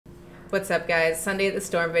What's up, guys? Sunday at the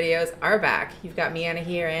Storm videos are back. You've got Meana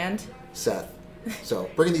here and Seth. So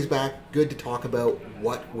bringing these back, good to talk about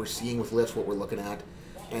what we're seeing with lifts, what we're looking at.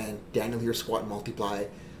 And Daniel here, squat and multiply.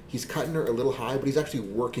 He's cutting her a little high, but he's actually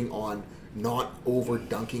working on not over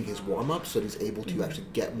dunking his warm-up so he's able to actually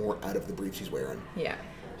get more out of the briefs he's wearing. yeah.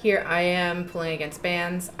 Here I am pulling against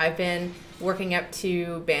bands. I've been working up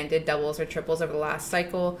to banded doubles or triples over the last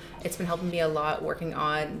cycle. It's been helping me a lot working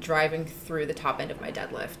on driving through the top end of my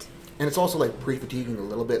deadlift. And it's also like pre-fatiguing a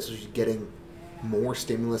little bit, so she's getting more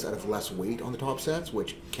stimulus out of less weight on the top sets,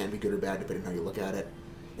 which can be good or bad depending on how you look at it.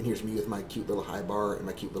 And here's me with my cute little high bar and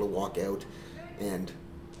my cute little walkout and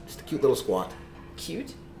just a cute little squat.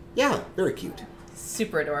 Cute? Yeah, very cute.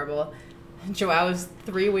 Super adorable. Joao's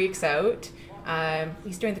 3 weeks out.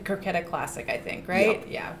 He's doing the Croqueta Classic, I think, right? Yep.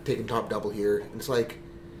 Yeah. Taking top double here. And it's like,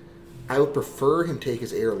 I would prefer him take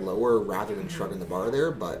his air lower rather than shrugging the bar there,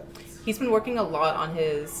 but... He's been working a lot on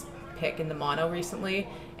his pick in the mono recently,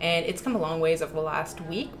 and it's come a long ways over the last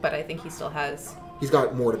week, but I think he still has... He's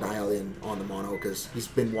got more to dial in on the mono because he's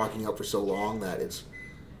been walking out for so long that it's...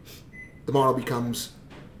 The mono becomes...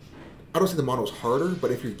 I don't say the mono's harder,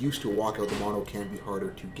 but if you're used to a walkout, the mono can be harder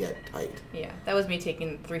to get tight. Yeah, that was me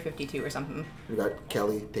taking 352 or something. We got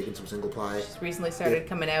Kelly taking some single ply. She's recently started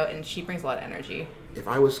coming out, and she brings a lot of energy. If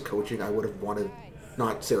I was coaching, I would have wanted,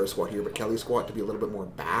 not Sarah's squat here, but Kelly's squat to be a little bit more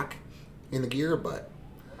back in the gear, but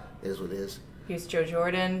it is what it is. Here's Joe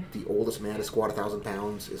Jordan. The oldest man to squat 1,000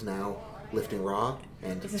 pounds is now lifting raw.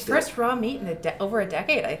 And It's his first raw meet in over a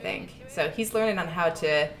decade, I think. So he's learning on how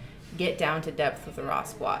to get down to depth with the raw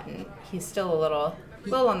squat, and he's still a little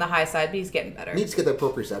on the high side, but he's getting better. Needs to get that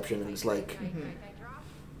proprioception, and it's like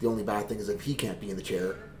the only bad thing is if he can't be in the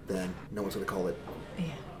chair, then no one's going to call it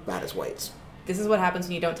bad as whites. This is what happens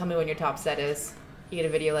when you don't tell me when your top set is. You get a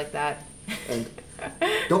video like that. And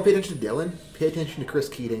don't pay attention to Dylan. Pay attention to Chris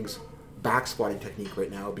Keating's back squatting technique right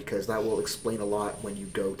now, because that will explain a lot when you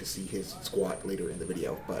go to see his squat later in the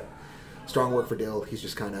video. But strong work for Dill. He's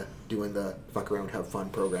just kind of doing the fuck around, have fun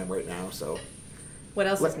program right now. So what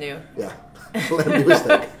else is new? Yeah, let him do his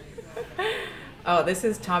thing. Oh, this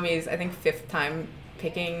is Tommy's, I think, 5th time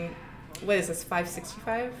picking. What is this,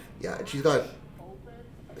 565? Yeah, and she's got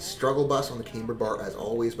a struggle bus on the camber bar as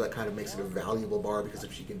always, but that kind of makes it a valuable bar because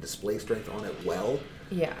if she can display strength on it well,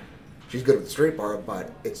 yeah, she's good with the straight bar,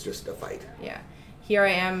 but it's just a fight. Yeah. Here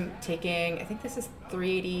I am taking, I think this is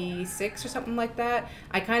 386 or something like that.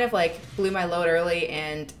 I kind of like blew my load early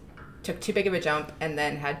and took too big of a jump and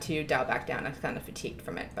then had to dial back down. I was kind of fatigued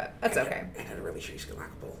from it, but that's okay. And had a really shitty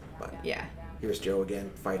skeletal, but yeah. Here's Joe again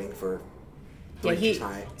fighting for Yeah, he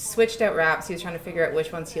high. switched out wraps. He was trying to figure out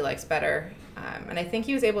which ones he likes better. And I think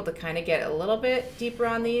he was able to kind of get a little bit deeper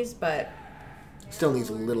on these, but still needs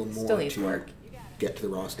a little more to work. Get to the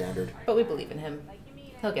raw standard. But we believe in him.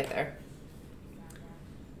 He'll get there.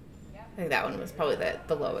 I think that one was probably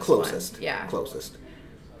the lowest Closest. one. Yeah. Closest.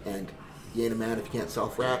 And Meana man, if you can't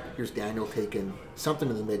self-wrap, here's Daniel taking something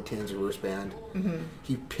in the mid-tens reverse band.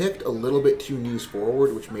 He picked a little bit too knees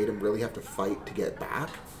forward, which made him really have to fight to get back,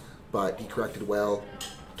 but he corrected well,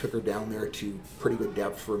 took her down there to pretty good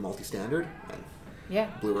depth for a multi-standard, and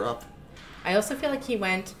blew her up. I also feel like he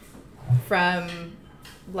went from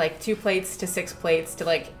like 2 plates to 6 plates to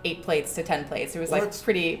like 8 plates to 10 plates. It was like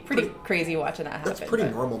pretty crazy watching that happen. That's pretty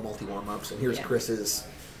normal multi-warm-ups. And here's Chris's,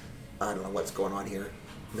 I don't know what's going on here.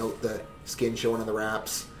 Note the skin showing on the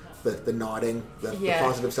wraps, the nodding, the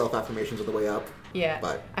positive self-affirmations on the way up. Yeah,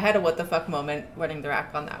 but I had a what the fuck moment running the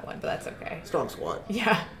rack on that one, but that's okay. Strong squat.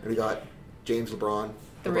 Yeah. And we got James LeBron.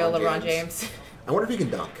 The real LeBron James. I wonder if he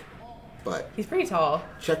can dunk. But he's pretty tall.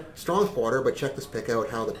 Check strong squatter, but check this pick out,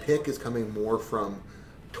 how the pick is coming more from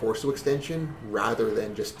torso extension rather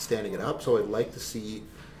than just standing it up. So I'd like to see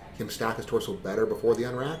him stack his torso better before the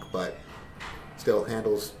unrack, but still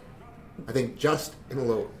handles, I think, just in a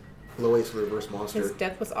low ace for the reverse monster. His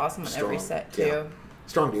depth was awesome on every set too. Yeah.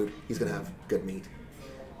 Strong dude. He's gonna have good meat.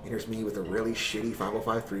 And here's me with a really shitty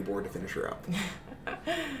 505 3-board to finish her up.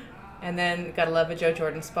 And then gotta love a Joe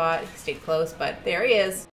Jordan spot. He stayed close, but there he is.